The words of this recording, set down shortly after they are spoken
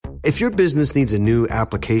If your business needs a new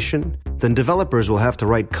application, then developers will have to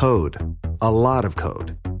write code. A lot of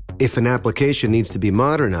code. If an application needs to be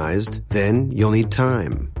modernized, then you'll need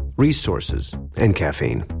time, resources, and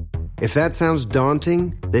caffeine. If that sounds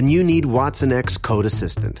daunting, then you need Watson X Code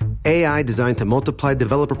Assistant. AI designed to multiply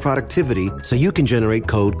developer productivity so you can generate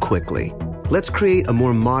code quickly. Let's create a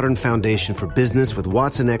more modern foundation for business with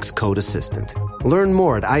Watson X Code Assistant. Learn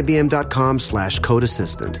more at ibm.com/code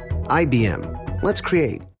assistant. IBM. Let's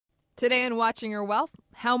create. Today on Watching Your Wealth,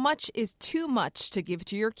 how much is too much to give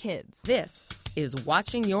to your kids? This is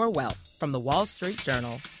Watching Your Wealth from the Wall Street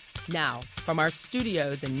Journal. Now, from our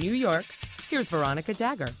studios in New York, here's Veronica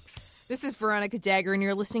Dagger. This is Veronica Dagger, and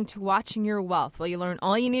you're listening to Watching Your Wealth, where you learn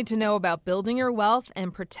all you need to know about building your wealth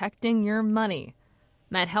and protecting your money.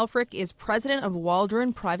 Matt Helfrich is president of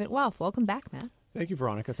Waldron Private Wealth. Welcome back, Matt. Thank you,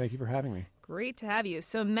 Veronica. Thank you for having me. Great to have you.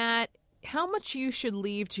 So, Matt, how much you should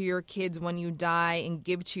leave to your kids when you die and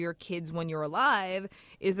give to your kids when you're alive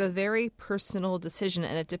is a very personal decision,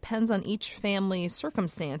 and it depends on each family's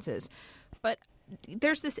circumstances. But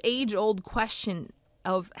there's this age-old question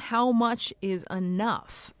of how much is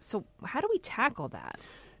enough. So how do we tackle that?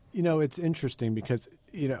 You know, it's interesting because,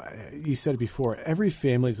 you said it before, every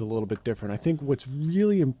family is a little bit different. I think what's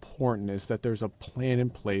really important is that there's a plan in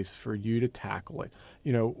place for you to tackle it.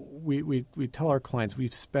 You know, we tell our clients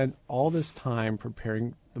we've spent all this time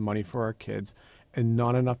preparing the money for our kids and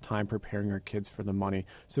not enough time preparing our kids for the money.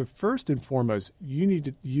 So first and foremost,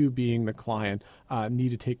 you being the client, need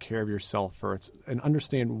to take care of yourself first and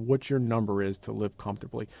understand what your number is to live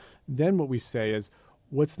comfortably. Then what we say is,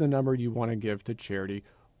 what's the number you want to give to charity?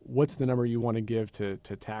 What's the number you want to give to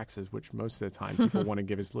taxes, which most of the time people want to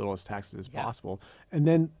give as little as taxes as possible. And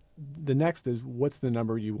then the next is, what's the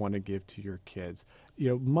number you want to give to your kids? You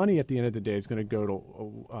know, money at the end of the day is going to go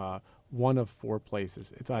to one of four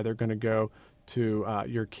places. It's either going to go to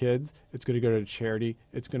your kids, it's going to go to charity,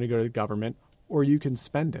 it's going to go to the government, or you can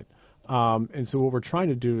spend it. And so what we're trying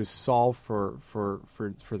to do is solve for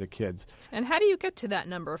the kids. And how do you get to that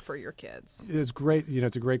number for your kids? It's great. You know,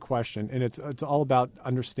 it's a great question, and it's all about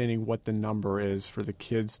understanding what the number is for the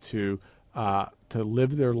kids to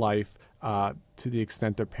live their life to the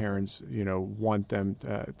extent their parents, want them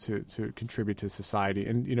to contribute to society.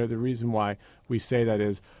 And the reason why we say that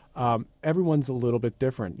is everyone's a little bit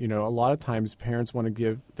different. A lot of times parents want to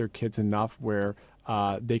give their kids enough where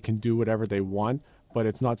they can do whatever they want, but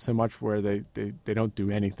it's not so much where they don't do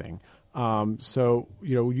anything. So,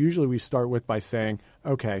 usually we start by saying,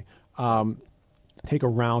 okay, take a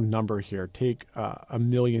round number here. Take $1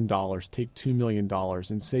 million, take $2 million,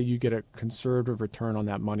 and say you get a conservative return on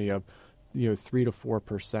that money of, 3 to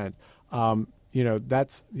 4%.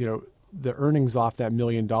 That's, the earnings off that $1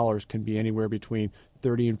 million can be anywhere between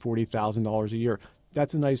 $30,000 and $40,000 a year.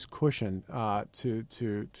 That's a nice cushion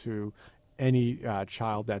to any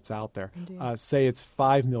child that's out there. Say it's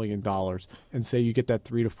 $5 million, and say you get that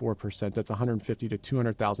 3 to 4%. That's $150,000 to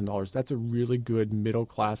 $200,000. That's a really good middle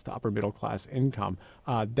class to upper middle class income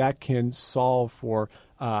that can solve for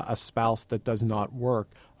a spouse that does not work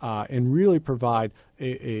and really provide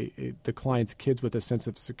the client's kids with a sense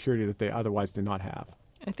of security that they otherwise do not have.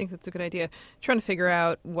 I think that's a good idea. Trying to figure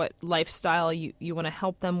out what lifestyle you want to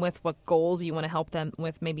help them with, what goals you want to help them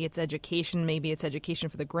with. Maybe it's education, maybe it's education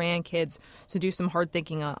for the grandkids. So do some hard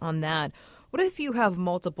thinking on that. What if you have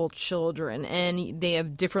multiple children and they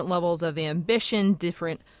have different levels of ambition,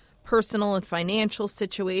 different personal and financial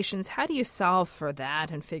situations? How do you solve for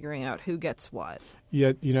that and figuring out who gets what?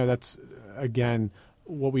 Yeah, that's, again,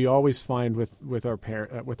 what we always find with our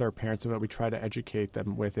parents and what we try to educate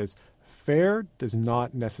them with is fair does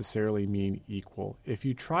not necessarily mean equal. If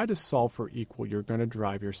you try to solve for equal, you're going to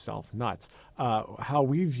drive yourself nuts. How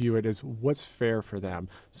we view it is what's fair for them.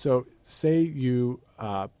 So say you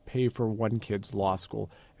pay for one kid's law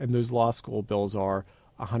school, and those law school bills are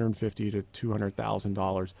 $150,000 to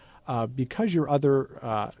 $200,000. Because your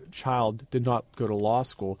other child did not go to law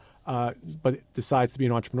school, but decides to be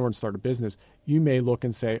an entrepreneur and start a business, you may look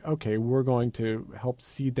and say, okay, we're going to help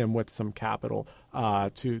seed them with some capital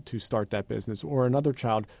to start that business. Or another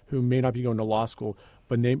child who may not be going to law school,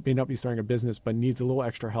 but may not be starting a business, but needs a little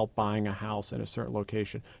extra help buying a house in a certain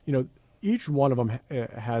location. Each one of them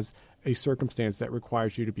has a circumstance that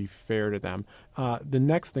requires you to be fair to them. The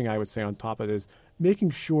next thing I would say on top of it is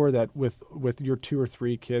making sure that with your 2 or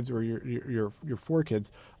 3 kids or your 4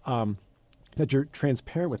 kids, that you're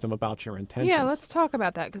transparent with them about your intentions. Yeah, let's talk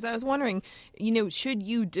about that, because I was wondering, should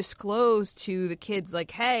you disclose to the kids,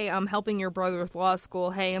 like, hey, I'm helping your brother with law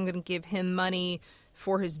school. Hey, I'm going to give him money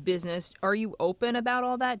for his business. Are you open about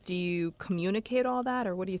all that? Do you communicate all that,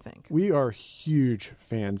 or what do you think? We are huge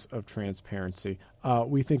fans of transparency.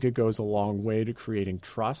 We think it goes a long way to creating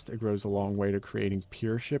trust. It goes a long way to creating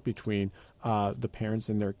peership between the parents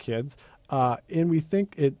and their kids. And we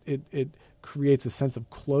think it creates a sense of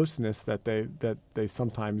closeness that they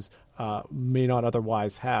sometimes may not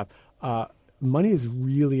otherwise have. Money is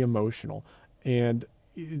really emotional, and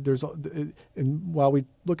while we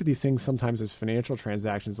look at these things sometimes as financial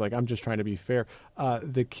transactions, like I'm just trying to be fair,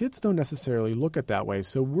 the kids don't necessarily look at that way.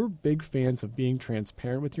 So we're big fans of being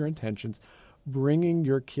transparent with your intentions, bringing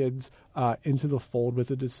your kids into the fold with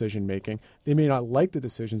the decision making. They may not like the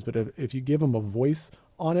decisions, but if you give them a voice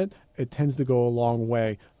on it, it tends to go a long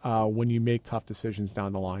way when you make tough decisions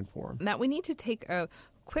down the line for them. Matt, we need to take a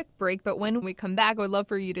quick break, but when we come back, I would love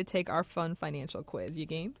for you to take our fun financial quiz. You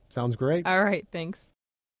game? Sounds great. All right, thanks.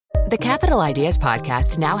 The Capital Ideas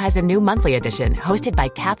Podcast now has a new monthly edition hosted by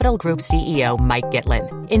Capital Group CEO Mike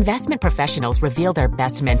Gitlin. Investment professionals reveal their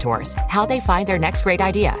best mentors, how they find their next great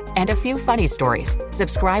idea, and a few funny stories.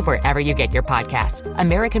 Subscribe wherever you get your podcasts.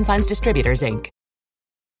 American Funds Distributors, Inc.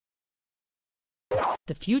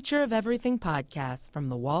 The Future of Everything podcast from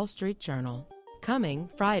the Wall Street Journal. Coming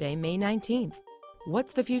Friday, May 19th.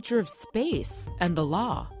 What's the future of space and the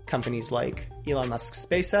law? Companies like Elon Musk's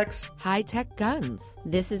SpaceX. High-tech guns.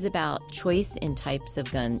 This is about choice in types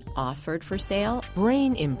of gun offered for sale.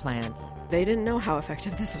 Brain implants. They didn't know how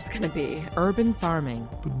effective this was going to be. Urban farming.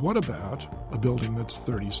 But what about a building that's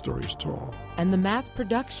 30 stories tall? And the mass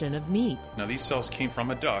production of meat. Now, these cells came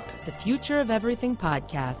from a duck. The Future of Everything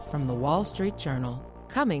podcast from the Wall Street Journal.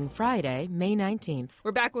 Coming Friday, May 19th.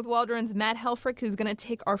 We're back with Waldron's Matt Helfrich, who's going to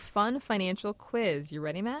take our fun financial quiz. You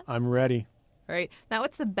ready, Matt? I'm ready. All right. Now,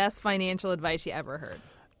 what's the best financial advice you ever heard?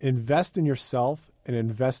 Invest in yourself and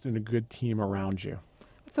invest in a good team around you.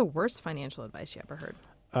 What's the worst financial advice you ever heard?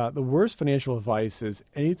 The worst financial advice is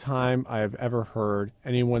anytime I've ever heard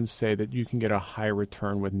anyone say that you can get a high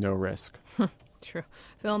return with no risk. True.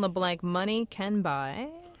 Fill in the blank. Money can buy.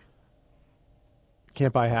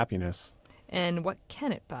 Can't buy happiness. And what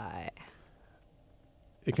can it buy?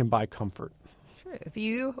 It can buy comfort. Sure. If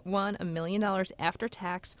you won $1 million after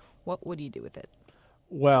tax, what would you do with it?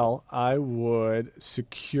 Well, I would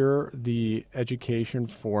secure the education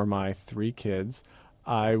for my 3 kids.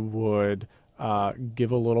 I would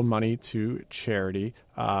give a little money to charity,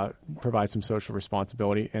 provide some social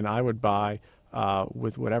responsibility, and I would buy,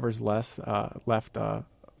 with whatever's left,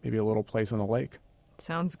 maybe a little place on the lake.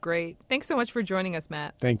 Sounds great. Thanks so much for joining us,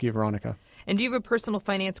 Matt. Thank you, Veronica. And do you have a personal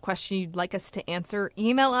finance question you'd like us to answer?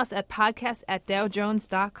 Email us at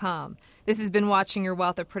podcast@dowjones.com. This has been Watching Your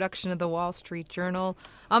Wealth, a production of the Wall Street Journal.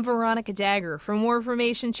 I'm Veronica Dagger. For more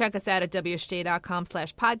information, check us out at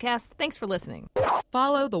wsj.com/podcast. Thanks for listening.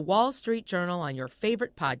 Follow the Wall Street Journal on your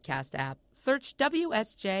favorite podcast app. Search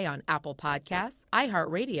WSJ on Apple Podcasts,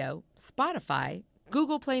 iHeartRadio, Spotify,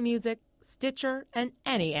 Google Play Music, Stitcher, and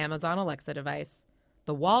any Amazon Alexa device.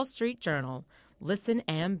 The Wall Street Journal. Listen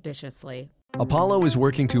ambitiously. Apollo is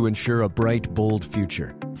working to ensure a bright, bold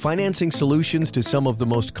future, financing solutions to some of the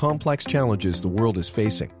most complex challenges the world is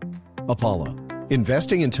facing. Apollo,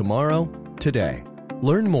 investing in tomorrow, today.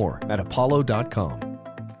 Learn more at apollo.com.